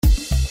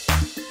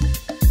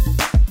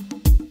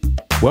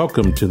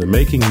Welcome to the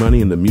Making Money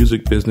in the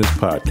Music Business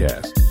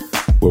podcast,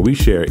 where we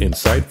share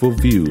insightful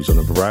views on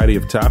a variety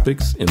of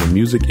topics in the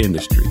music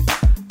industry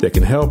that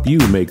can help you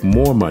make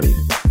more money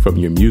from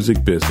your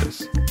music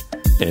business.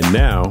 And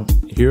now,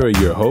 here are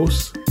your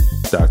hosts,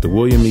 Dr.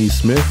 William E.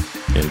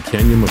 Smith and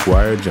Kenya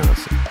McGuire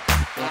Johnson.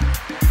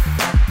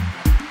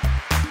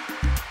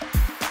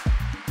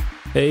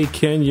 Hey,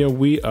 Kenya,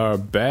 we are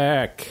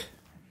back.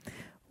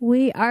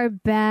 We are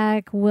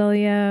back,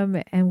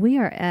 William, and we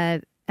are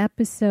at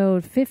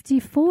episode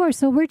 54,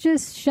 so we're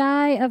just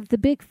shy of the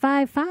big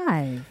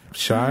 55.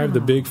 Shy of the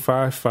big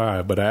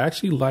 55, but I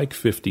actually like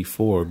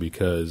 54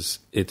 because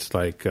it's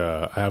like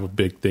I have a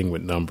big thing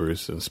with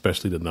numbers, and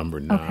especially the number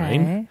 9.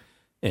 Okay.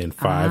 And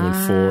 5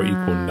 and 4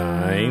 equal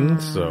 9.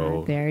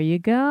 So there you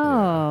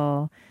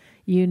go. Yeah.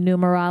 You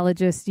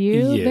numerologist,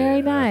 you. Yeah,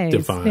 very nice.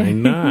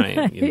 Divine 9.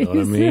 Nice. You know what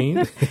I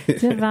mean?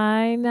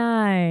 Divine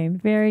 9.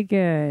 Very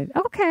good.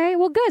 Okay,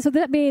 well, good. So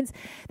that means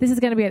this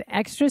is going to be an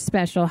extra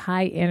special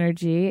high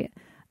energy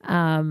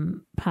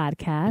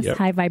podcast, yep.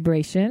 High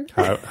vibration.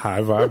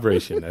 High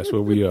vibration. That's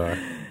what we are.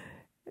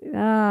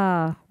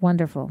 Ah,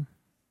 wonderful.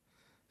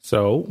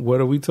 So what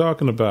are we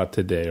talking about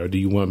today? Or do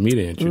you want me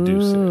to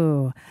introduce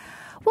it?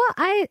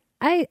 Well,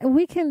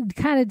 we can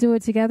kind of do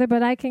it together,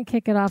 but I can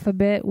kick it off a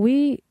bit.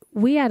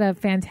 We had a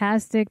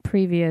fantastic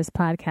previous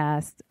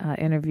podcast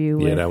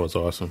interview. Yeah, that was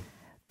awesome.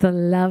 The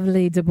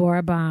lovely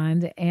Deborah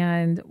Bond.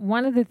 And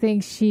one of the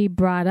things she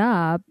brought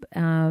up,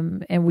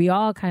 and we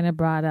all kind of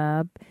brought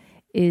up,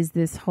 is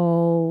this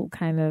whole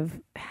kind of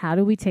how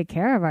do we take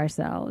care of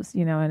ourselves,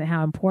 you know, and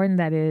how important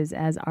that is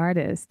as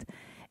artists.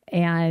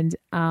 And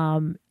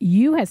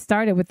you had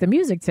started with the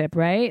music tip,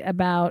 right?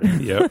 About,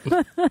 yep.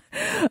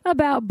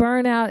 about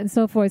burnout and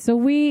so forth. So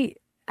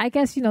I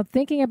guess, you know,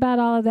 thinking about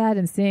all of that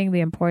and seeing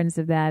the importance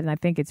of that. And I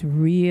think it's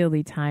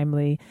really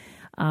timely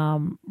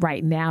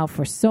right now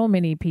for so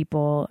many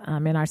people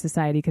in our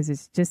society, because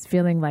it's just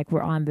feeling like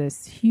we're on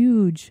this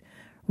huge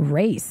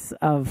race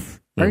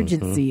of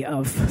urgency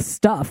of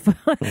stuff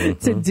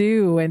to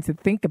do and to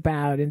think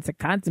about and to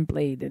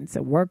contemplate and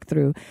to work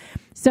through.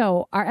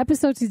 So our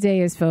episode today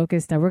is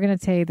focused, and we're going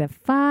to tell you the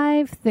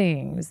 5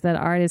 things that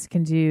artists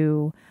can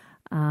do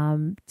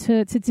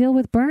to deal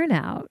with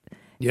burnout.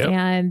 Yep.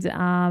 And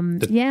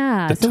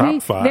the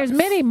top 5. There's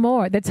many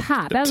more. The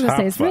top. I was going to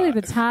say it's 5. really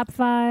the top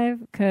 5,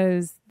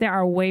 because there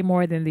are way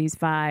more than these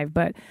 5.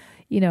 But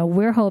you know,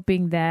 we're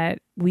hoping that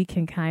we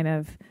can kind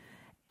of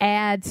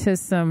add to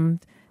some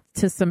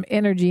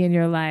energy in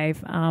your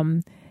life,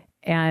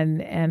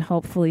 and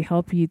hopefully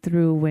help you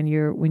through when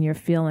you're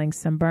feeling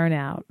some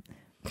burnout.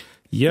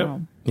 Yep.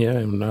 So. Yeah.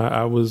 And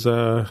I was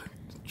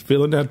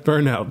feeling that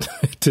burnout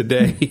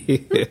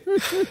today.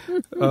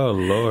 Oh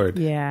Lord.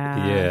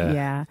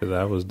 Yeah. Because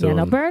I was doing.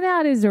 Yeah, no,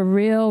 burnout is a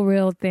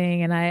real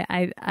thing, and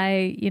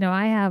I you know,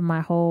 I have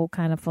my whole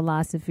kind of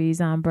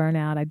philosophies on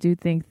burnout. I do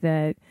think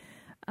that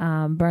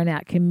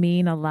burnout can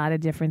mean a lot of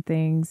different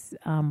things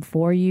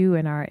for you,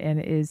 and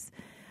is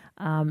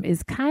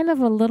kind of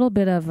a little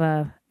bit of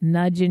a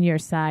nudge in your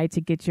side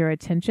to get your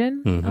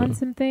attention on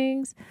some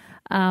things,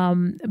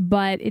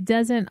 but it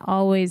doesn't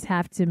always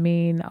have to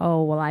mean,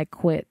 oh well, I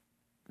quit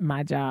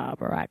my job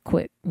or I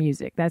quit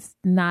music. That's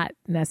not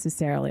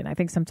necessarily. And I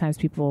think sometimes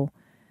people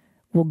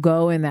will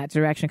go in that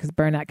direction because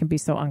burnout can be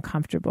so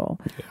uncomfortable.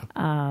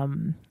 Yeah.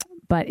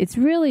 But it's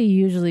really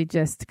usually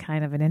just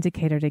kind of an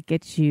indicator to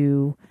get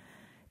you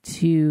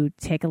to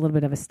take a little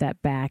bit of a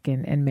step back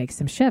and make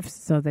some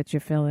shifts so that you're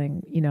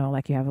feeling, you know,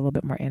 like you have a little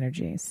bit more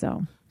energy.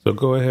 So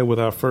go ahead with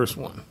our first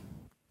one.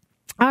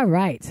 All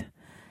right.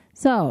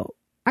 So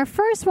our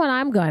first one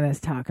I'm going to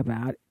talk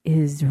about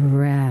is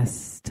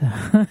rest.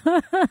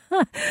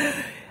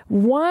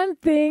 One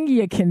thing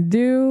you can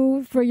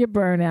do for your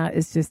burnout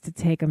is just to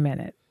take a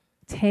minute.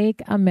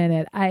 Take a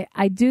minute.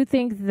 I do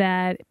think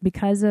that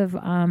because of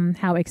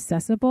how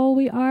accessible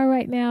we are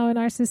right now in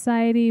our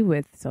society,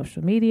 with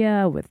social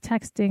media, with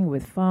texting,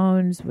 with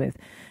phones, with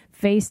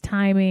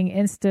FaceTiming,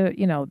 instant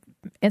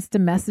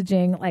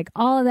messaging, like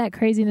all of that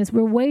craziness,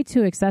 we're way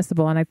too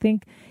accessible. And I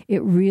think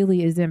it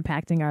really is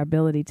impacting our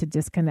ability to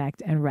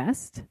disconnect and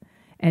rest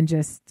and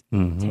just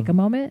take a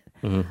moment.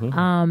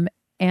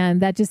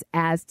 And that just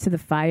adds to the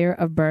fire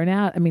of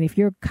burnout. I mean, if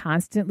you're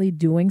constantly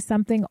doing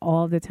something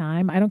all the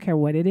time, I don't care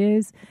what it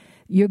is,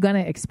 you're going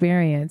to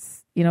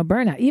experience, you know,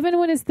 burnout, even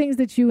when it's things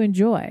that you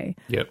enjoy.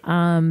 Yep.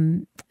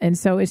 And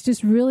so it's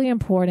just really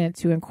important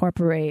to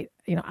incorporate,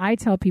 you know, I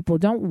tell people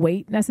don't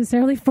wait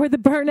necessarily for the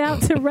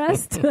burnout to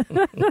rest.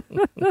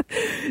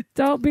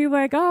 Don't be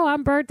like, oh,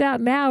 I'm burnt out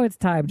now, it's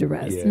time to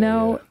rest.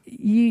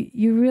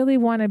 You really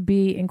want to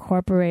be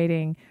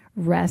incorporating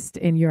rest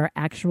in your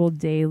actual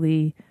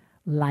daily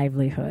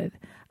livelihood.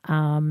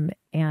 And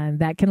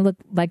that can look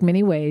like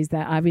many ways.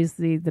 That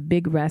obviously the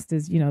big rest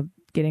is, you know,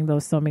 getting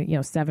those 7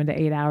 to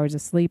 8 hours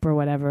of sleep or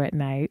whatever at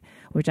night,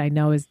 which I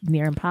know is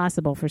near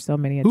impossible for so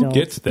many adults. Who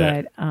gets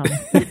that? But,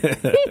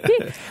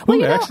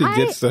 Who actually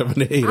gets 7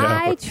 to 8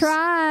 hours?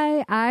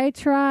 I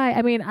try.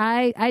 I mean,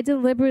 I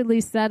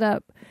deliberately set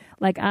up,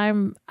 like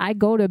I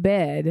go to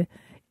bed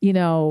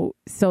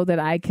so that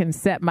I can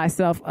set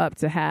myself up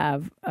to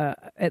have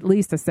at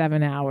least a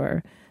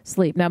 7-hour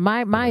sleep. Now,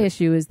 my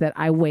issue is that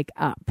I wake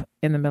up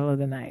in the middle of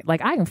the night.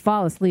 Like I can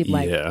fall asleep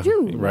like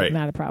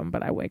not a problem,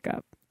 but I wake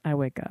up.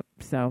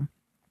 So,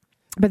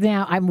 but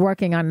now I'm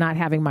working on not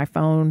having my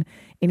phone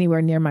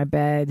anywhere near my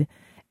bed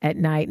at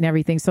night and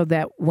everything, so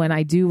that when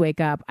I do wake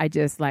up, I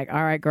just like,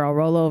 all right, girl,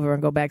 roll over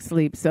and go back to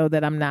sleep, so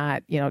that I'm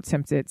not,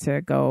 tempted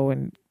to go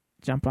and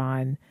jump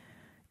on,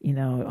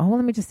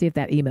 let me just see if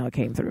that email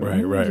came through.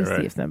 Right.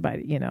 See if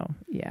somebody,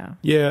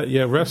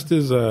 Yeah. Rest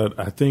is,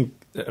 I think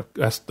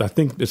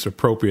it's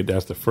appropriate.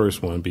 That's the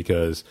first one,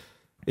 because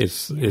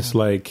it's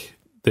like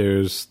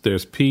there's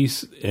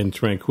peace and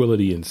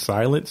tranquility in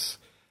silence.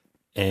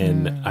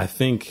 And I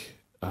think,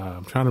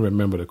 I'm trying to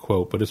remember the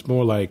quote, but it's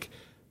more like,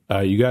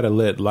 you got to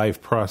let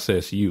life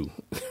process you.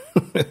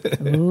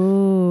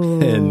 Ooh,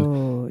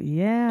 and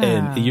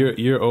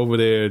you're over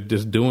there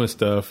just doing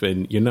stuff,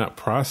 and you're not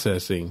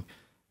processing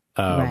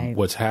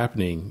what's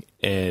happening,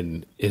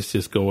 and it's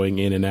just going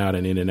in and out,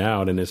 and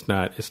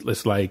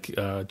it's like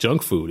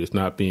junk food. It's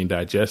not being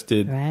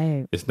digested.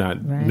 Right. It's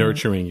not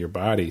nurturing your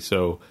body.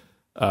 So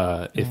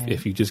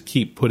if you just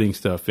keep putting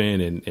stuff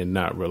in and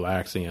not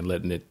relaxing and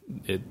letting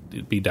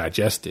it be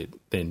digested,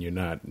 then you're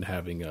not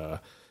having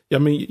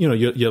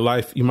your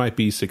life, you might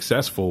be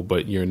successful,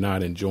 but you're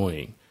not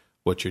enjoying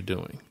what you're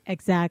doing.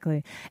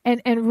 Exactly.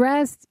 And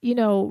rest,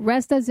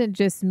 rest doesn't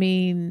just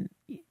mean,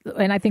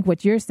 and I think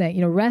what you're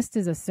saying, rest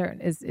is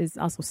is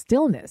also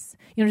stillness,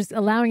 just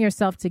allowing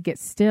yourself to get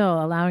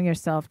still, allowing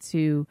yourself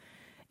to,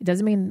 it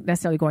doesn't mean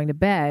necessarily going to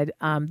bed.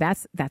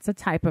 That's a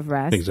type of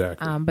rest.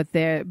 Exactly. But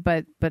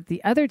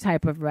the other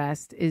type of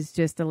rest is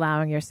just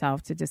allowing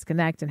yourself to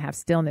disconnect and have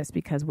stillness,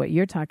 because what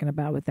you're talking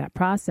about with that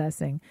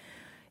processing,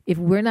 if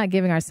we're not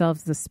giving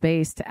ourselves the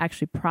space to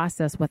actually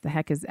process what the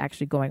heck is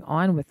actually going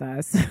on with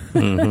us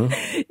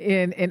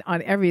in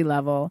on every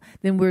level,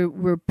 then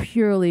we're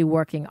purely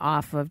working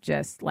off of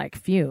just like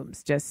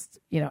fumes, just,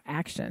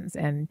 actions.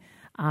 And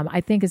I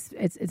think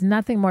it's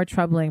nothing more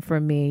troubling for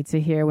me to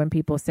hear when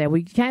people say, well,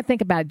 you can't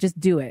think about it, just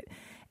do it.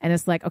 And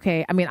it's like,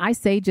 okay, I mean, I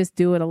say just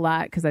do it a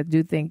lot because I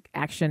do think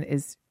action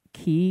is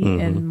key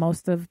in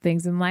most of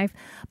things in life,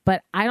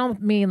 but I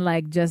don't mean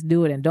like just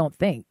do it and don't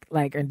think,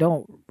 like, and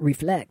don't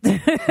reflect.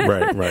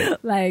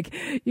 right Like,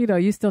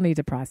 you still need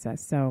to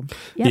process. So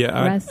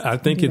I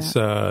think it's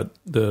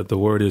the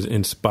word is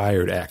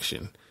inspired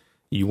action.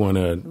 You want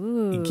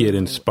to get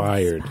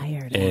inspired,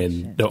 and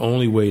action. The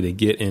only way to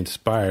get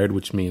inspired,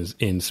 which means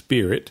in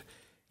spirit,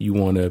 you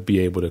want to be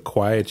able to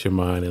quiet your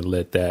mind and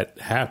let that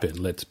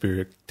happen, let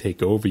spirit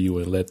take over you,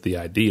 and let the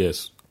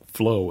ideas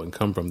flow and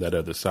come from that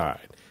other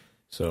side.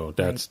 So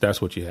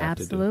that's what you have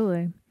to do.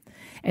 Absolutely.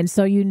 And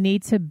so you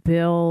need to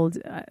build,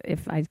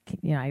 I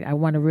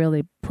want to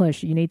really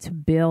push, you need to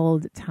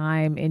build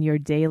time in your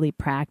daily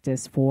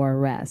practice for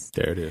rest.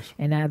 There it is.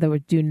 In other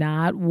words, do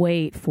not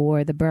wait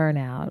for the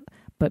burnout,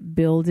 but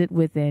build it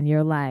within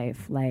your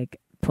life. Like,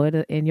 put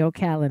it in your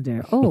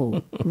calendar.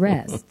 Oh,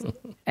 rest.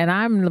 And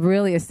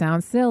it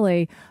sounds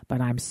silly,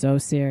 but I'm so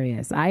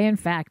serious. I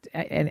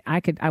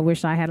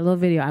wish I had a little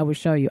video I would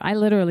show you. I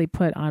literally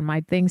put on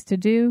my things to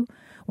do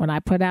when I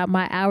put out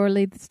my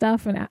hourly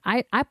stuff, and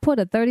I put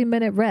a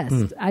 30-minute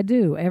rest. I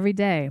do every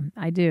day.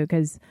 I do,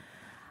 because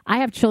I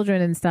have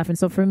children and stuff. And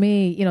so for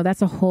me,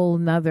 that's a whole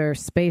nother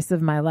space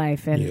of my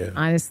life. And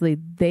honestly,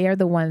 they are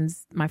the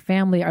ones, my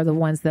family are the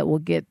ones that will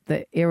get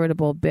the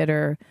irritable,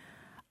 bitter,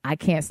 I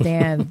can't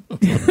stand.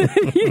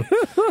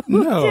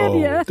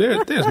 No,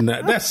 there's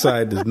not. That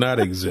side does not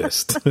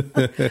exist.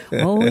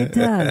 Oh, it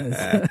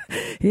does.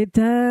 It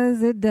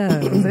does.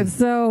 And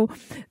so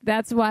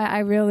that's why I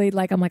really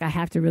I'm like, I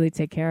have to really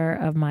take care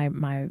of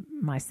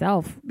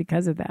myself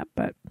because of that.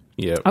 But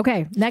yeah.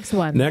 Okay. Next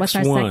one. Next What's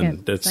our one.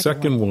 Second? The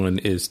second one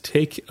is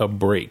take a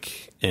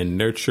break and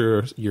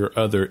nurture your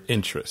other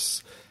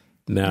interests.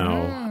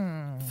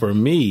 Now, for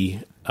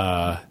me,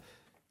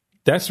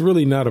 that's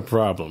really not a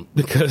problem,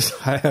 because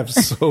I have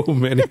so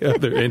many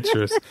other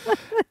interests,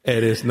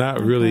 and it's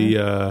not really,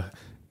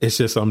 it's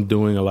just I'm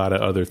doing a lot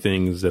of other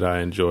things that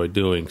I enjoy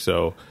doing.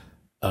 So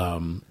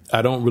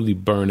I don't really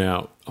burn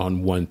out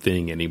on one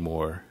thing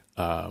anymore.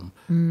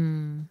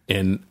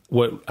 And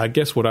what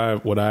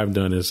I've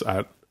done is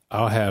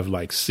I'll have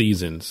like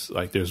seasons.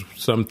 Like there's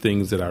some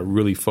things that I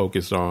really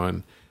focus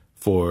on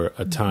for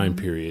a time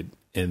period,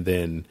 and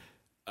then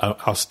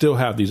I'll still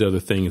have these other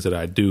things that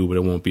I do, but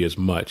it won't be as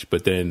much.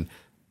 But then,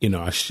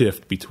 I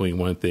shift between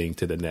one thing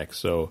to the next.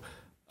 So,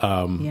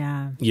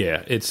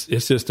 it's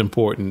just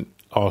important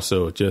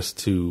also just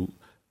to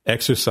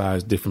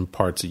exercise different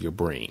parts of your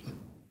brain.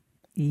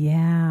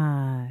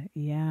 Yeah.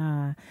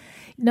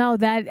 No,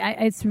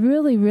 it's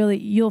really, really,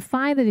 you'll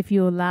find that if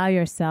you allow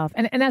yourself,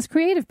 and as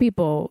creative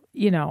people,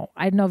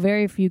 I know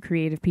very few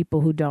creative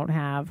people who don't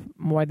have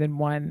more than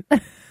one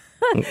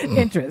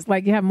interest.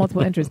 Like you have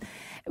multiple interests.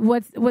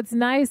 What's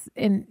nice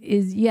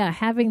is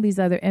having these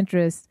other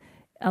interests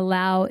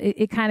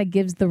it kind of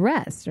gives the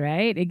rest,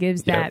 right? It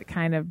gives that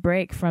kind of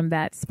break from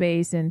that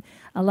space. And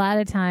a lot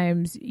of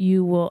times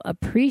you will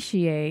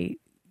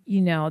appreciate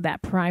that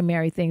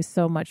primary thing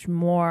so much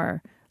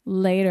more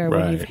later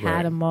when you've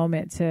had a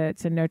moment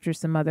to nurture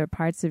some other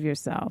parts of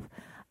yourself.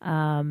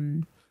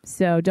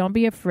 So don't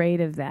be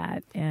afraid of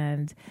that.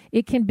 And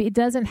it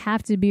doesn't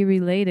have to be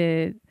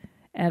related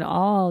at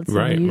all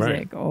to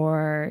music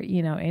or,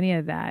 any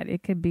of that.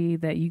 It could be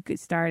that you could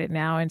start it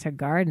now into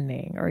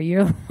gardening, or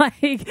you're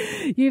like,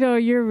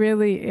 you're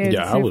really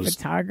into I was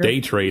photography.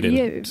 Day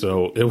trading.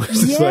 So it was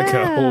just like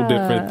a whole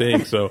different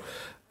thing. So,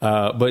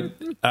 but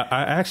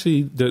I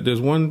actually,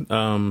 there's one,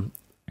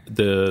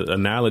 the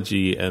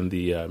analogy and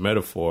the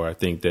metaphor, I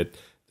think that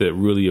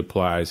really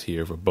applies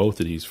here for both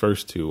of these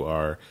first two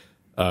are,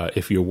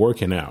 if you're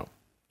working out,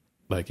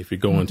 like if you're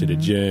going to the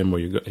gym or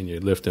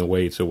you're lifting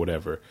weights or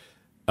whatever,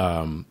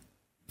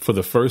 for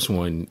the first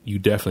one, you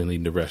definitely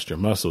need to rest your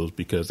muscles,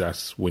 because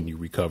that's when you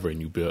recover and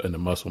you build, and the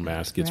muscle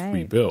mass gets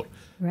rebuilt.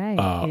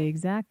 Right,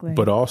 exactly.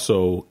 But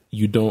also,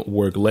 you don't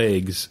work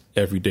legs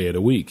every day of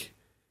the week.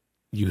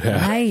 You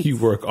you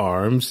work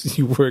arms,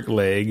 you work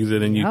legs,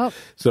 and then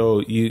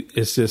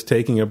it's just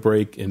taking a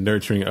break and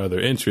nurturing other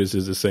interests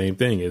is the same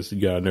thing as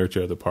you got to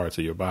nurture other parts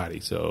of your body.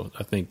 So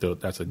I think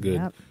that's a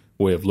good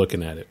way of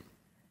looking at it.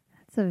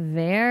 It's a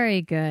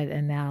very good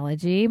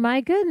analogy.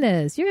 My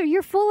goodness,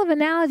 you're full of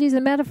analogies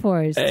and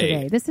metaphors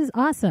today. This is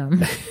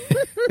awesome.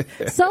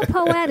 So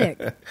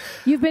poetic.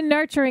 You've been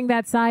nurturing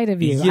that side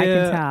of you. Yeah,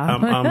 I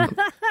can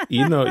tell.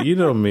 you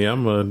know me.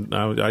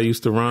 I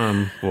used to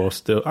rhyme. Well,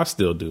 I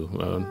still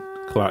do.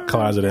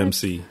 Closet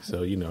MC.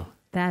 So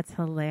That's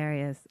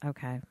hilarious.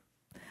 Okay.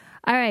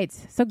 All right.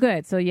 So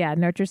good. So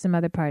nurture some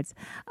other parts.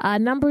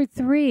 Number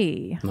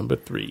three.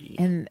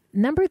 And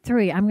number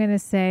three, I'm going to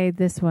say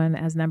this one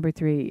as number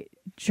 3,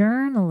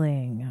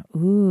 journaling.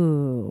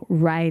 Ooh,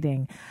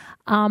 writing.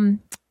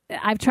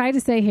 I've tried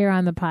to say here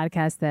on the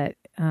podcast that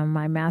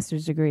my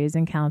master's degree is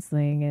in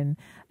counseling,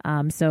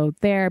 and so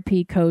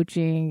therapy,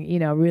 coaching,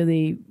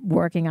 really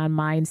working on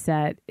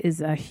mindset is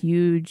a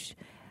huge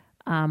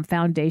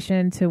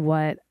foundation to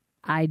what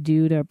I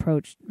do to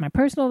approach my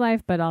personal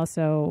life, but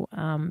also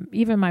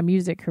even my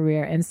music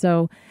career. And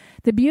so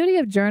the beauty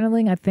of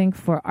journaling, I think,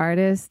 for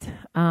artists,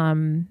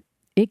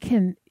 it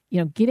can,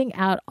 getting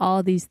out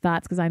all these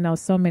thoughts, because I know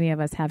so many of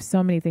us have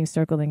so many things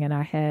circling in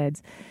our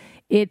heads.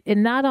 It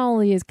not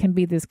only can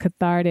be this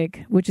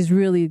cathartic, which is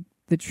really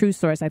the true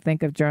source, I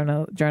think, of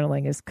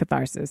journaling is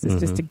catharsis. It's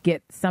just to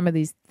get some of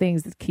these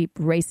things that keep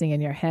racing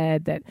in your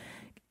head that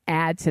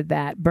add to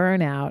that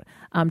burnout,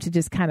 to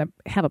just kind of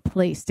have a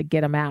place to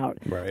get them out,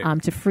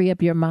 to free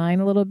up your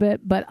mind a little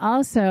bit. But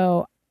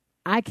also,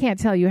 I can't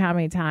tell you how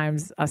many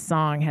times a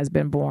song has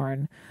been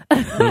born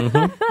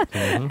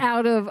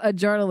out of a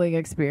journaling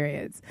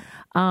experience.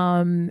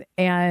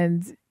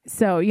 And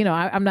so,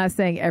 I'm not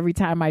saying every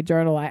time I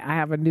journal, I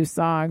have a new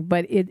song,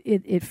 but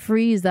it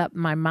frees up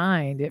my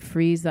mind. It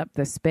frees up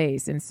the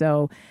space. And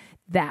so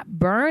that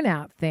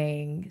burnout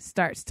thing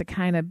starts to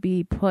kind of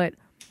be put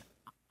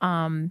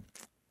on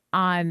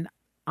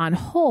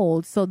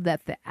hold, so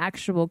that the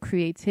actual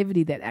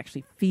creativity that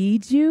actually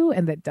feeds you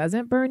and that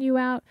doesn't burn you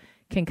out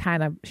can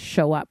kind of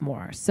show up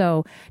more.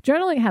 So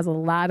journaling has a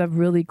lot of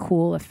really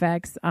cool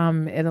effects.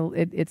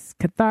 It's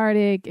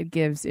cathartic.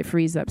 It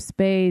frees up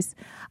space.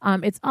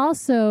 It's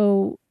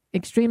also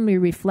extremely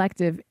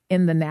reflective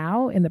in the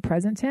now, in the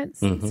present tense.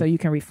 So you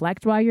can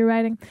reflect while you're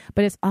writing,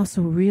 but it's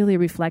also really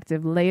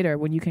reflective later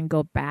when you can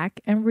go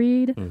back and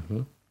read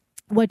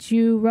what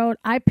you wrote.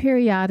 I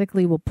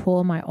periodically will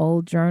pull my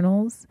old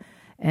journals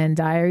and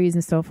diaries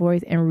and so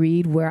forth and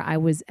read where I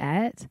was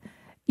at,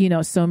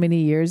 so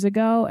many years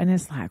ago. And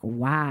it's like,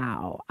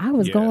 wow, I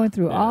was going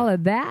through all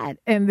of that.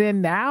 And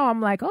then now I'm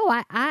like,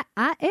 oh, I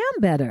am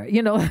better.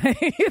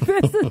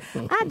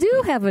 I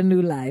do have a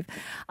new life.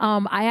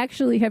 I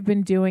actually have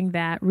been doing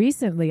that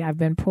recently. I've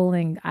been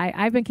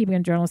keeping a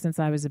journal since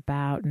I was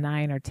about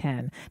 9 or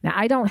 10. Now,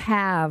 I don't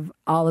have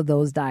all of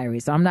those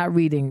diaries, so I'm not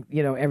reading,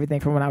 everything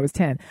from when I was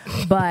 10,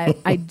 but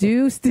I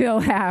do still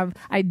have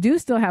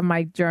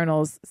my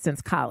journals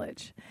since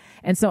college.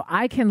 And so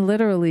I can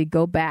literally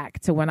go back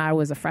to when I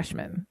was a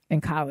freshman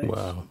in college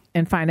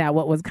and find out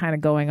what was kind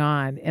of going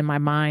on in my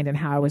mind and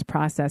how I was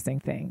processing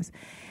things.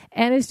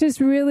 And it's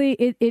just really,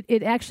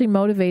 it actually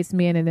motivates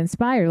me, and it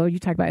inspires. You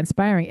talk about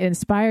inspiring. It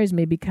inspires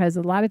me because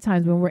a lot of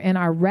times when we're in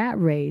our rat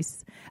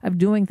race of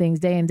doing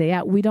things day in, day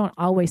out, we don't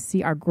always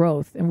see our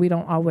growth, and we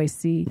don't always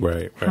see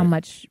how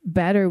much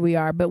better we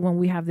are. But when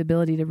we have the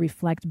ability to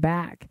reflect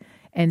back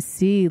and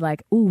see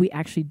like, ooh, we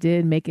actually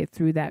did make it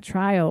through that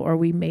trial, or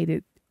we made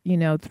it,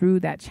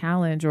 through that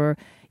challenge, or,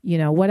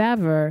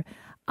 whatever.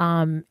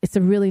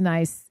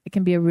 It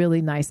can be a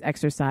really nice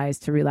exercise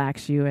to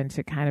relax you and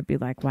to kind of be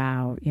like,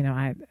 wow,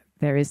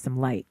 there is some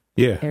light.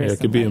 Yeah, it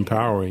could be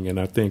empowering. And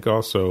I think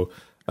also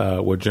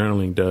what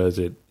journaling does,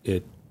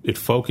 it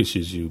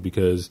focuses you,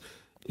 because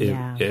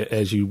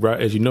as you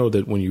write, as you know,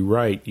 that when you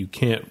write, you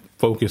can't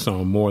focus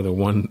on more than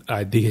one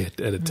idea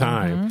at a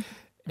time.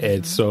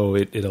 And so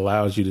it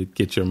allows you to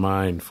get your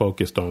mind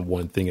focused on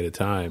one thing at a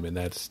time. And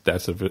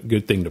that's a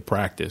good thing to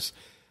practice.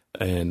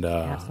 And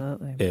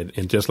absolutely.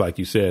 And just like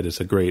you said, it's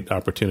a great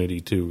opportunity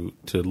to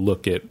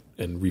look at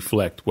and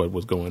reflect what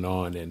was going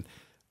on, and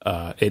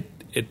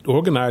it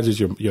organizes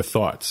your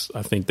thoughts.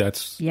 I think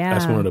that's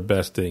one of the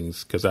best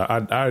things, because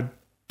I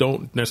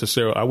don't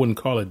necessarily, I wouldn't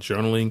call it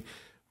journaling,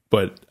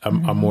 but I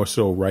more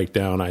so write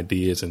down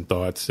ideas and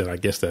thoughts, and I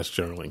guess that's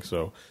journaling.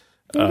 So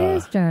it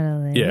is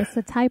journaling. Yeah. It's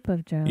a type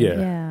of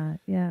journaling.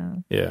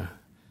 Yeah.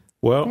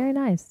 Well, very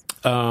nice.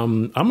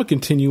 I'm gonna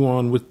continue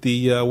on with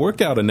the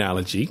workout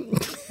analogy.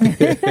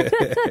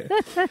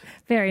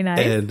 Very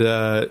nice. And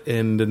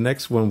the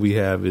next one we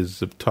have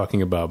is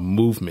talking about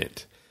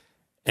movement.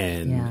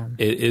 And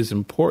it is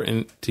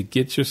important to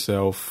get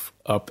yourself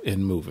up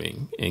and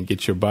moving and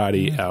get your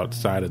body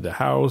outside of the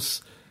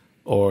house,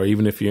 or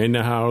even if you're in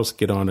the house,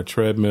 get on a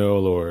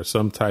treadmill or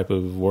some type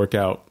of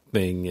workout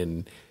thing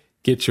and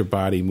get your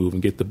body moving,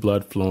 get the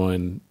blood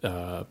flowing,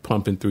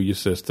 pumping through your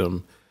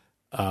system.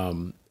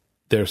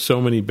 There's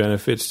so many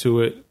benefits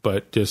to it,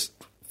 but just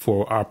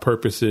for our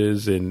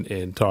purposes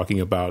and talking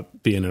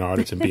about being an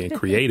artist and being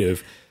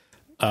creative,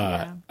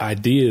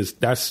 ideas,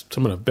 that's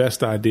some of the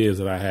best ideas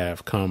that I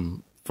have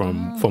come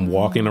from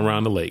walking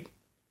around the lake.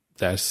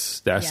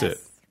 That's it.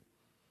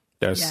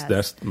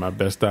 That's my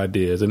best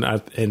ideas.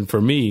 And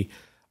for me,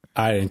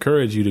 I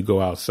encourage you to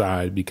go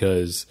outside,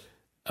 because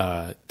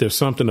there's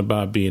something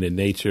about being in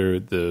nature,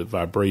 the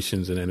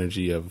vibrations and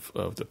energy of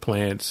the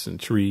plants and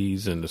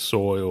trees and the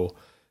soil.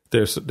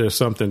 There's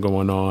something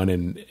going on,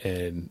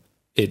 and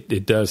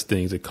it does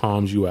things. It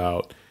calms you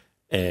out,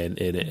 and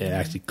it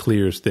actually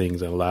clears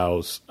things and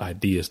allows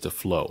ideas to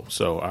flow.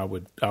 So I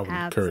would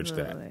encourage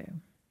that.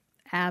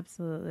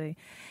 Absolutely.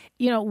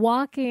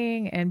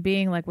 Walking and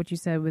being, like what you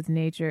said, with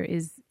nature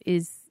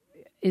is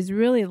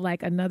really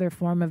like another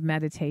form of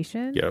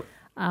meditation. Yep.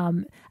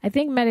 I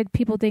think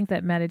people think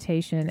that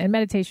meditation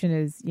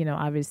is,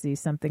 obviously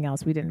something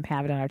else. We didn't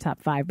have it on our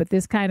top 5, but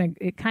this kind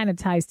of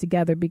ties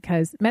together,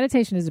 because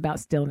meditation is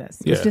about stillness.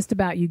 Yeah. It's just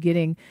about you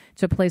getting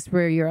to a place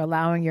where you're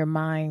allowing your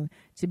mind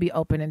to be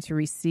open and to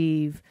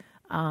receive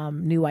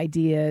new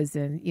ideas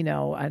and,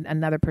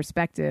 another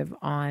perspective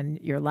on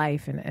your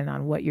life and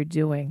on what you're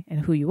doing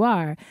and who you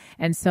are.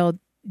 And so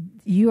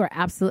you are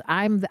absolutely,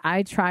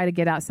 I try to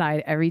get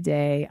outside every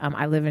day.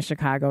 I live in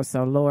Chicago,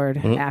 so Lord,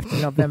 after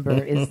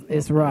November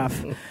is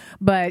rough.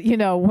 But,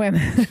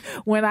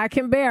 when I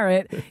can bear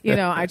it,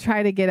 I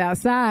try to get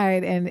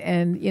outside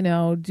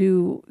and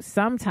do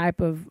some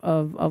type of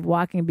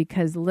walking,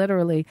 because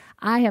literally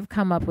I have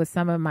come up with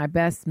some of my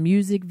best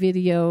music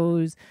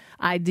videos,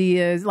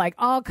 ideas, like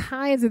all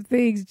kinds of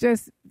things,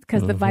 just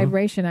because the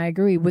vibration, I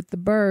agree, with the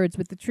birds,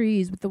 with the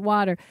trees, with the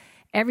water.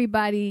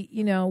 Everybody,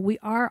 we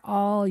are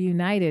all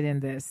united in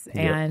this,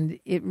 and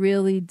it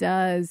really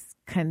does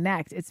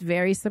connect. It's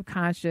very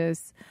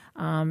subconscious.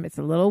 It's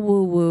a little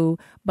woo-woo,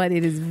 but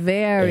it is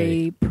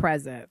very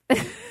present.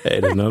 Hey,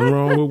 there's nothing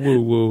wrong with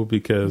woo-woo,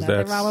 because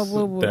that's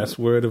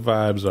where the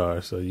vibes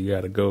are. So you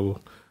got to go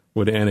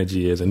where the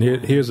energy is. And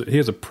here's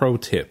a pro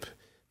tip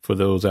for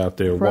those out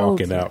there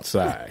walking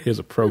outside. Here's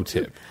a pro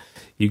tip.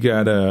 You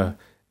got to...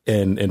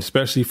 And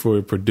especially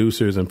for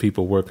producers and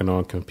people working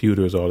on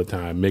computers all the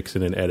time,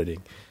 mixing and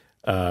editing,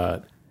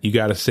 you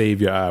got to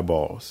save your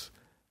eyeballs.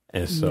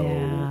 And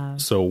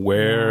so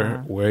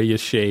wear your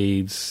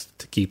shades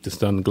to keep the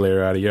sun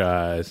glare out of your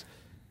eyes.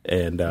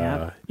 And,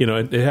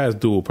 it has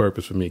dual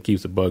purpose for me. It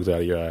keeps the bugs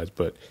out of your eyes.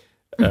 But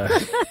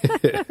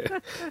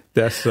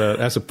that's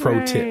a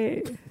pro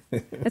tip.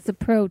 That's a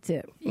pro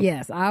tip.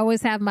 Yes, I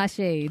always have my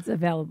shades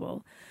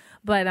available.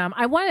 But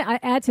I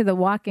add to the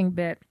walking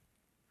bit.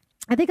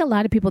 I think a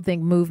lot of people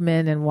think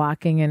movement and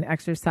walking and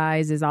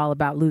exercise is all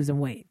about losing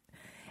weight,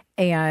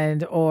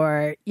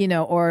 or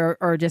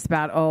just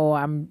about,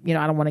 I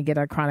don't want to get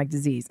a chronic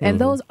disease. And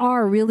those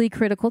are really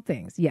critical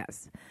things.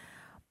 Yes.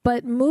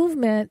 But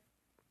movement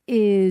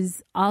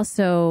is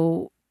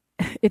also,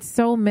 it's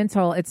so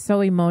mental, it's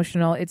so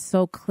emotional, it's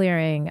so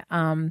clearing.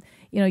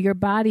 Your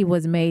body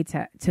was made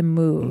to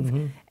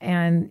move.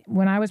 And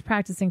when I was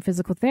practicing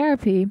physical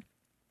therapy,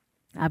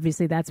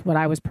 obviously, that's what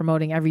I was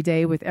promoting every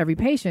day with every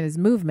patient, is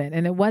movement.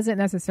 And it wasn't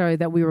necessarily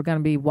that we were going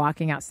to be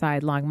walking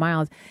outside long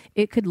miles.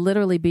 It could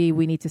literally be,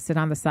 we need to sit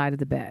on the side of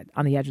the bed,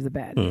 on the edge of the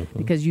bed,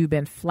 because you've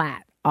been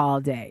flat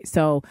all day.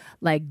 So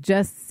like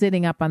just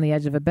sitting up on the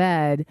edge of a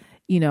bed,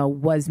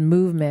 was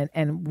movement,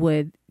 and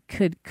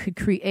could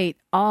create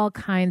all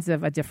kinds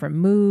of a different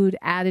mood,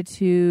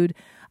 attitude,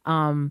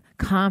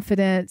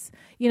 confidence,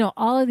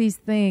 all of these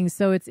things.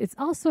 So it's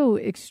also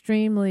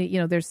extremely,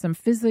 there's some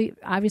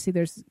obviously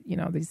there's,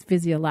 these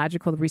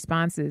physiological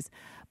responses,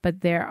 but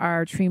there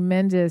are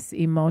tremendous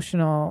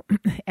emotional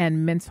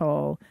and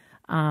mental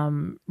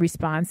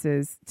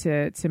responses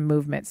to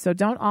movement. So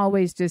don't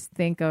always just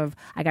think of,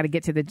 I got to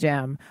get to the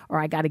gym, or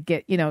I got to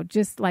get,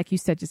 just like you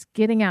said, just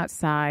getting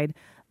outside,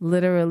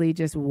 literally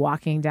just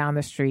walking down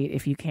the street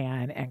if you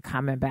can, and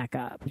coming back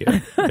up.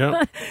 Yeah.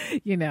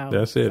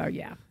 That's it. So,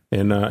 yeah.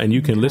 And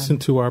you can listen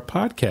to our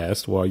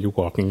podcast while you're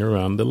walking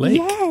around the lake.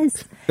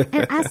 Yes.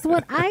 And that's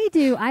what I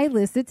do. I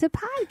listen to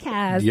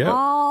podcasts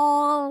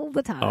all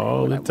the time.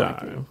 All the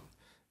time.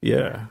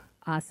 Yeah.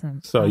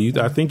 Awesome. So awesome.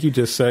 I think you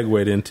just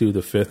segued into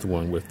the fifth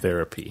one with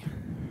therapy.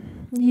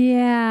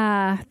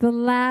 Yeah, the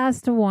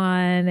last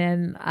one,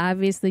 and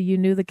obviously you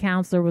knew the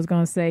counselor was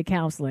going to say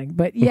counseling,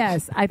 but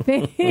yes, I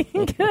think,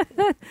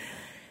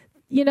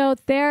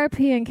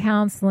 therapy and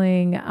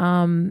counseling,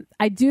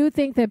 I do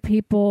think that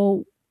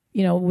people,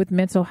 with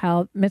mental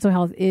health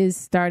is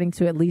starting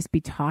to at least be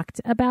talked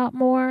about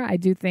more. I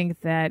do think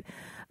that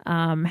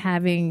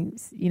having,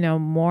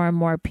 more and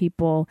more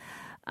people,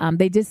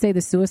 they did say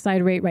the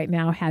suicide rate right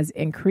now has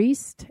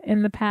increased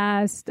in the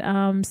past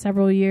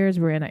several years.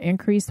 We're in an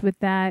increase with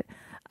that.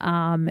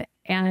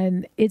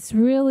 And it's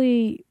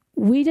really,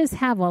 we just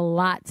have a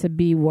lot to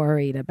be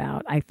worried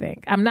about, I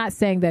think. I'm not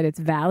saying that it's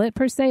valid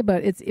per se,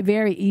 but it's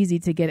very easy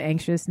to get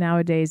anxious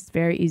nowadays. It's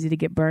very easy to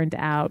get burned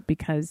out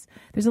because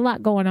there's a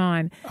lot going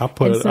on. I'll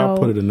put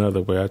it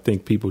another way. I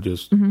think people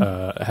just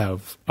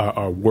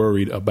are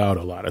worried about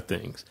a lot of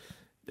things.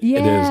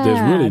 Yeah,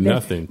 there's really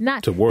nothing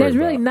to worry about. There's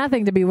really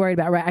nothing to be worried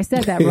about, right? I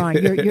said that wrong.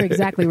 You're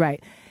exactly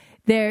right.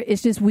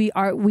 It's just we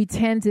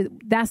tend to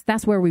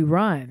that's where we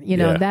run.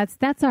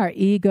 That's our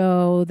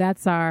ego.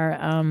 That's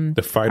our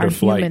the fight or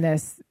flight.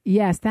 Humanness.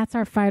 Yes, that's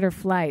our fight or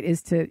flight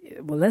is to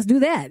let's do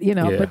that.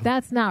 But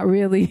that's not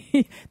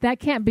really that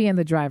can't be in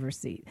the driver's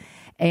seat.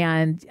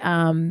 And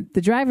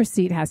the driver's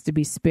seat has to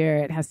be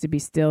spirit, has to be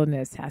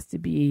stillness, has to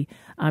be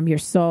your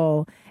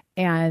soul.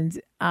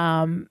 And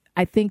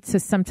I think to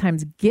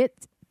sometimes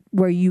get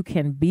where you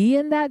can be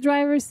in that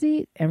driver's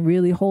seat and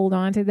really hold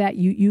on to that,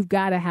 you've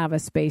got to have a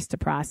space to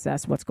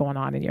process what's going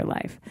on in your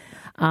life.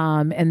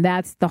 And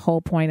that's the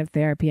whole point of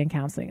therapy and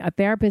counseling. A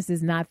therapist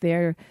is not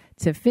there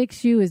to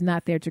fix you, is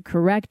not there to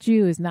correct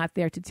you, is not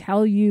there to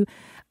tell you.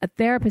 A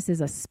therapist is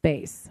a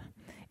space.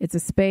 It's a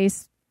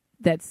space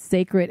that's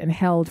sacred and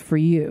held for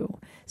you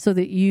so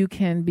that you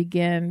can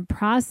begin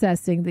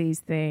processing these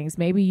things.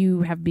 Maybe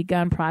you have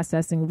begun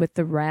processing with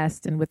the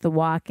rest and with the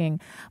walking,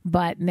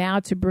 but now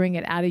to bring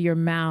it out of your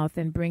mouth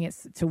and bring it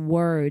to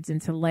words and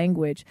to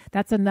language,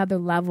 that's another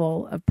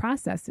level of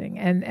processing.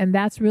 And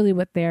that's really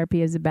what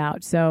therapy is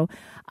about. So,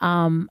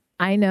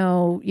 I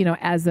know,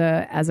 as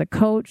a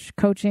coach,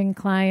 coaching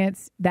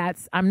clients,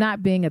 I'm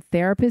not being a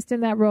therapist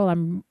in that role.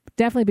 I'm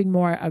definitely being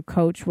more a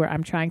coach where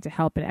I'm trying to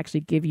help and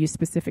actually give you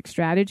specific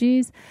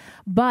strategies.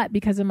 But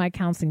because of my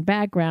counseling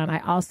background, I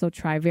also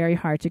try very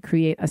hard to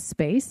create a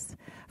space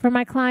for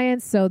my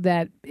clients so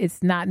that it's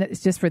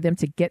just for them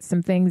to get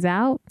some things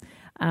out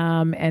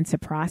and to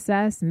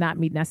process, not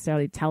me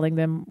necessarily telling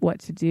them what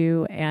to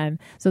do. And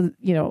so,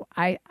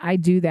 I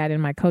do that in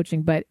my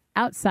coaching. But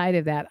outside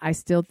of that, I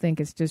still think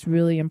it's just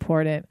really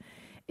important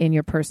in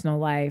your personal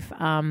life.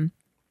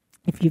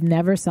 If you've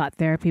never sought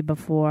therapy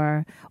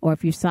before, or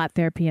if you sought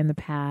therapy in the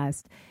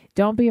past,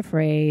 don't be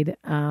afraid,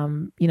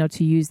 to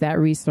use that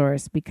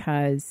resource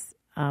because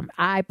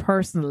I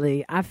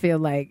feel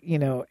like,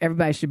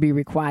 everybody should be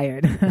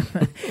required.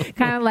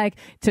 Kind of like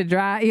to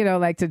drive,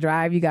 to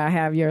drive, you got to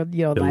have your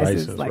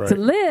license. Like right. To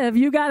live,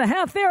 you got to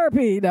have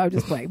therapy. No, I'm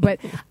just playing. But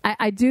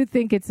I do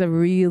think it's a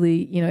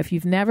really, if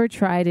you've never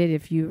tried it,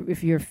 if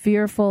you're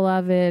fearful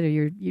of it or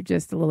you're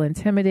just a little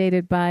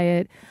intimidated by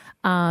it,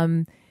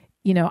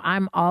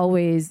 I'm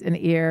always an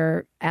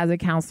ear as a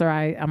counselor.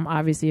 I'm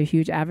obviously a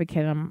huge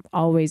advocate. I'm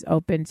always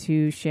open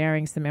to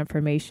sharing some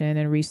information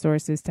and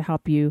resources to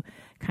help you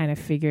kind of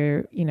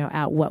figure,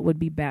 out what would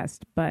be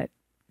best, but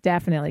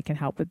definitely can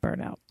help with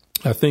burnout.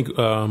 I think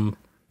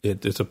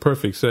it's a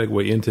perfect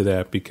segue into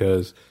that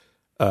because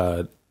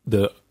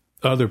the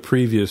other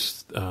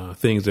previous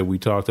things that we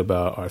talked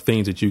about are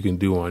things that you can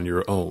do on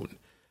your own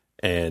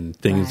and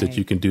things that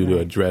you can do to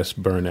address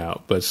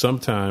burnout. But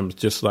sometimes,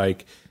 just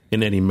like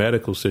in any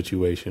medical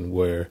situation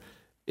where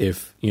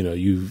if,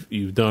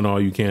 you've done all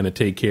you can to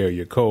take care of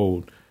your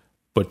cold,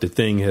 but the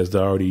thing has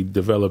already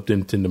developed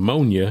into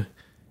pneumonia,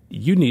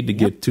 you need to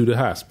get to the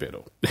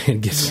hospital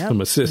and get some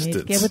assistance. You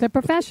need to get with a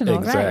professional,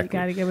 exactly. Right? You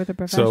got to get with a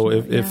professional.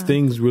 So if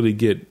things really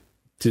get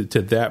to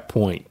that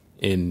point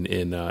in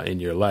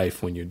your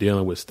life when you're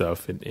dealing with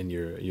stuff in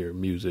your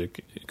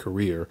music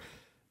career,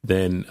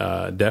 then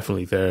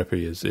definitely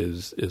therapy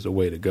is a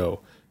way to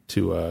go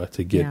to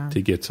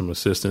get some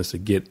assistance to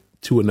get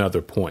to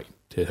another point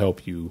to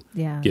help you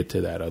get to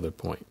that other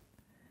point.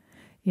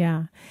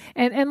 Yeah.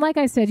 And like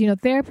I said,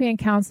 therapy and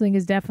counseling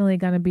is definitely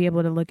going to be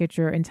able to look at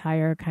your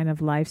entire kind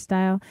of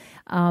lifestyle.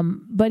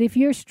 But if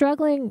you're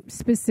struggling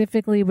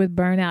specifically with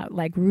burnout,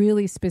 like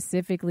really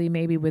specifically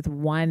maybe with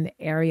one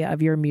area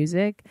of your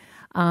music,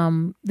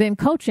 then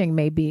coaching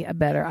may be a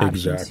better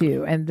option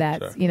too. And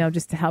that's,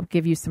 just to help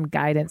give you some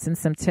guidance and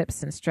some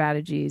tips and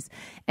strategies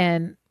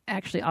and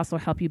actually also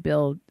help you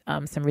build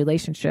some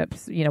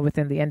relationships,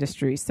 within the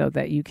industry so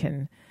that you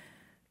can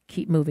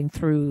keep moving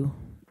through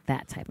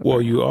that type of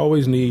burnout. You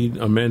always need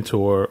a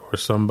mentor or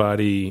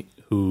somebody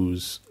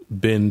who's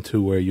been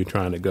to where you're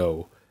trying to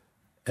go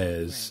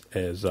as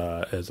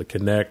a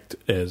connect,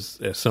 as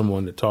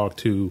someone to talk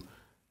to.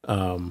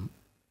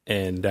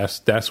 And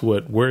that's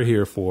what we're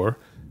here for.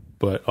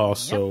 But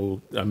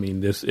also, I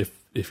mean,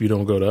 if you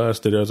don't go to us,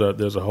 there's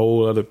a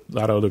whole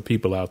lot of other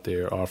people out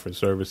there offering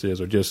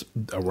services or just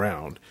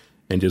around.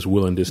 and just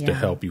willingness to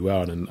help you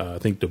out. And I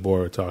think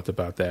Deborah talked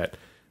about that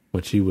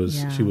when she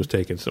was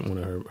taking one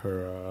of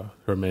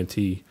her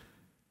mentee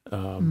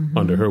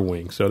under her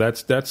wing. So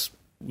that's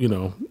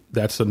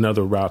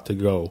another route to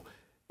go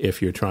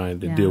if you're trying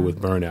to deal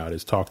with burnout,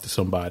 is talk to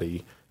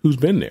somebody who's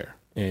been there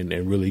and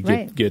really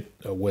get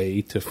a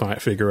way to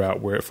figure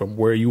out from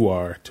where you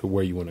are to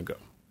where you want to go.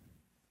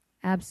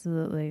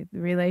 Absolutely. The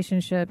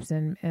relationships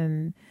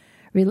and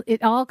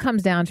it all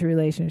comes down to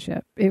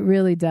relationship. It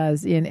really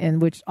does, in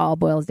which all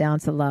boils down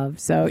to love.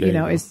 So,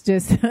 it's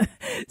just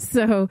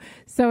so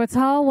it's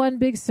all one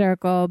big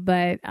circle.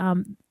 But,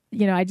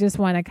 I just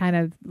want to kind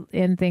of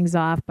end things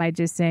off by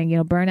just saying,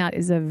 burnout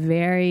is a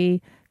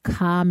very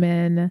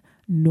common,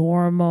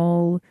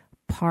 normal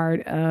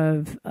part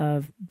of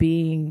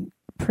being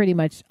pretty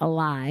much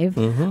alive.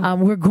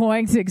 We're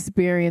going to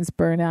experience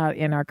burnout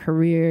in our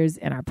careers,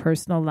 in our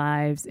personal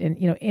lives, and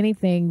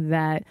anything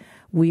that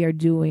we are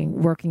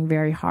working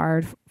very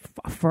hard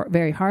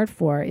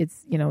for.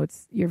 It's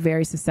you're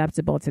very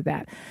susceptible to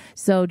that.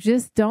 So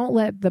just don't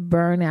let the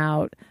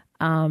burnout.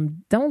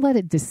 Don't let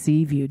it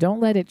deceive you. Don't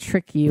let it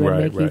trick you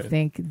and make you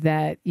think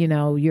that,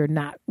 you're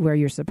not where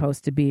you're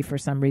supposed to be for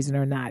some reason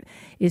or not.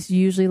 It's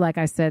usually, like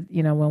I said,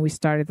 when we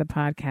started the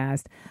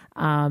podcast,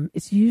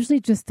 it's usually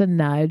just a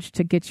nudge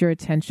to get your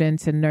attention,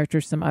 to nurture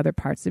some other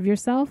parts of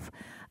yourself,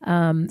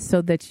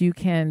 so that you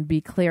can be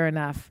clear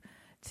enough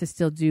to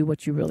still do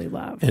what you really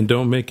love. And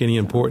don't make any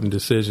important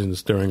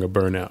decisions during a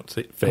burnout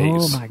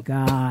phase. Oh, my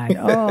God.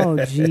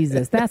 Oh,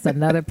 Jesus. That's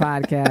another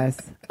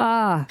podcast.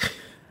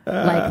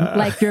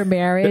 Like your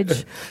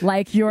marriage,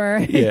 like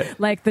your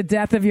like the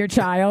death of your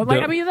child.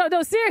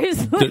 No,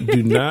 seriously.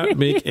 Do not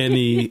make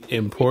any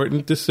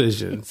important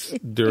decisions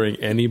during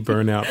any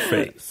burnout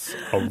phase.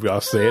 I'll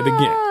say it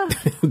again.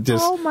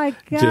 Oh my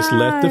God. Just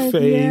let the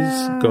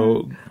phase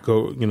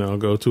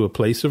go to a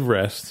place of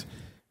rest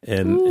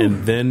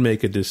and then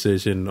make a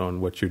decision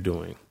on what you're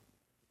doing.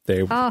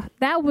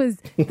 That was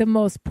the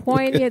most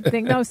poignant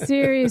thing. No,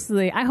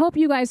 seriously. I hope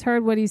you guys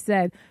heard what he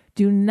said.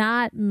 Do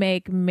not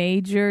make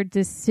major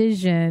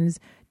decisions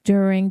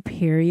during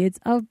periods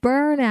of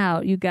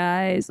burnout, you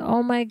guys.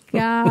 Oh, my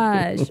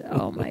gosh.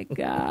 Oh, my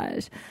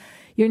gosh.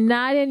 You're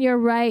not in your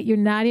right. You're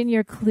not in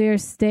your clear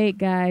state,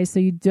 guys.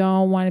 So you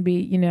don't want to be,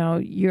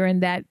 you're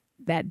in that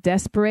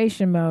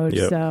desperation mode.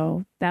 Yep.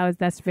 So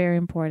that's very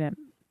important.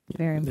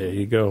 Very important. There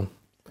you go.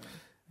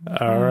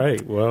 Okay. All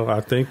right. Well,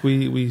 I think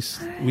we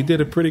did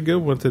a pretty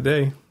good one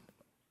today.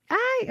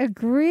 I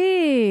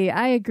agree.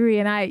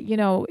 And I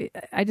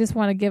just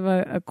want to give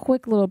a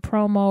quick little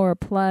promo or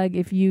plug.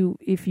 If you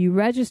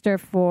register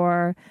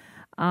for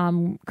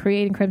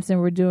Creating Crimson,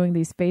 we're doing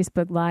these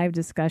Facebook Live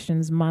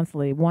discussions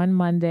monthly, one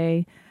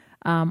Monday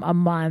a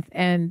month,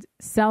 and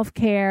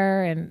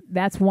self-care, and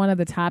that's one of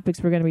the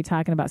topics we're going to be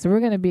talking about. So I'm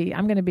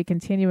going to be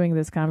continuing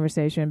this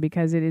conversation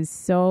because it is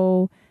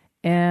so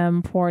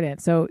important.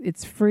 So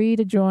it's free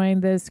to join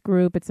this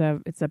group. It's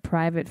a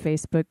private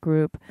Facebook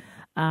group.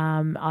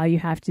 All you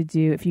have to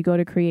do, if you go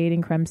to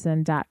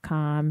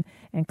creatingcrimson.com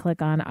and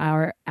click on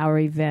our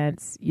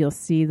events, you'll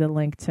see the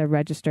link to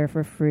register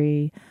for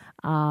free.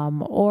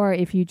 Or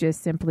if you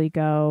just simply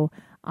go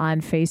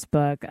on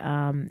Facebook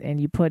and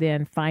you put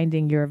in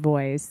Finding Your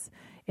Voice,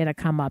 it'll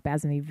come up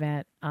as an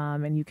event,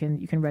 and you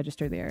can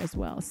register there as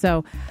well.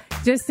 So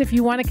just if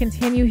you want to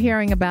continue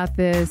hearing about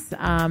this,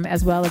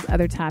 as well as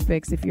other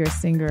topics, if you're a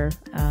singer,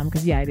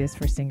 because it is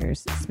for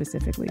singers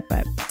specifically.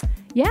 But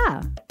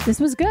yeah, this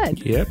was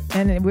good. Yep.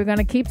 And we're going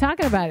to keep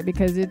talking about it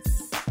because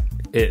it's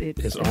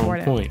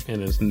on point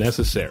and it's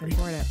necessary. It's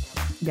important.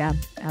 Yeah,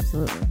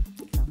 absolutely.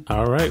 So.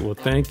 All right. Well,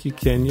 thank you,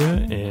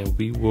 Kenya. And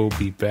we will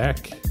be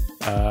back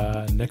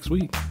next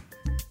week.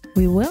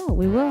 We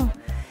will.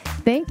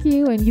 Thank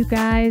you. And you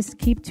guys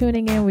keep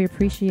tuning in. We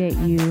appreciate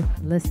you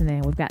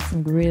listening. We've got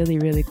some really,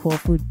 really cool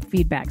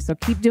feedback. So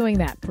keep doing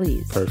that,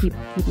 please. Perfect.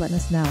 Keep letting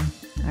us know.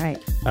 All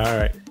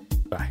right.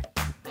 Bye.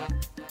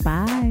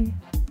 Bye.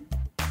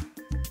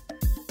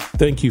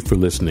 Thank you for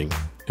listening,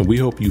 and we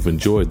hope you've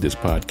enjoyed this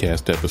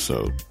podcast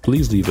episode.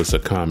 Please leave us a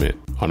comment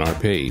on our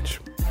page.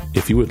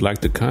 If you would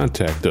like to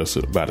contact us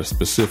about a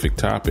specific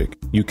topic,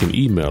 you can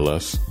email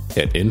us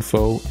at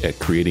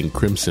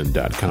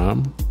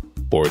info@creatingcrimson.com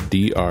or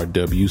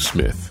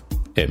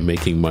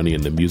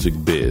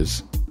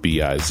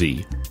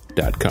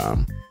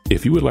drwsmith@makingmoneyinthemusicbiz.com.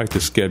 If you would like to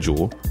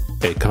schedule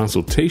a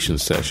consultation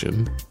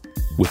session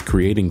with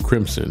Creating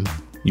Crimson,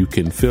 you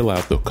can fill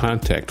out the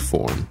contact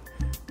form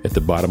at the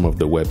bottom of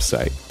the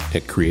website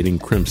at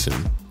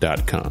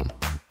creatingcrimson.com.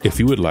 If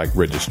you would like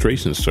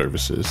registration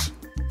services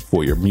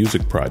for your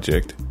music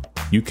project,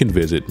 you can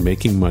visit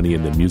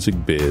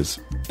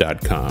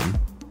makingmoneyinthemusicbiz.com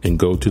and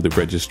go to the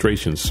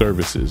registration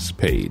services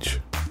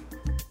page.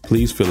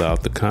 Please fill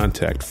out the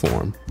contact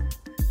form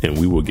and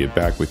we will get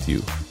back with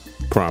you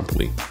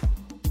promptly.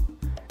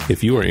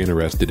 If you are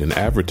interested in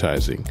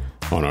advertising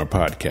on our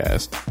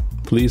podcast,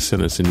 please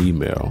send us an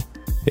email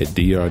at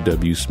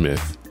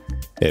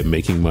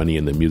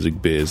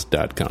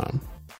drwsmith@makingmoneyinthemusicbiz.com.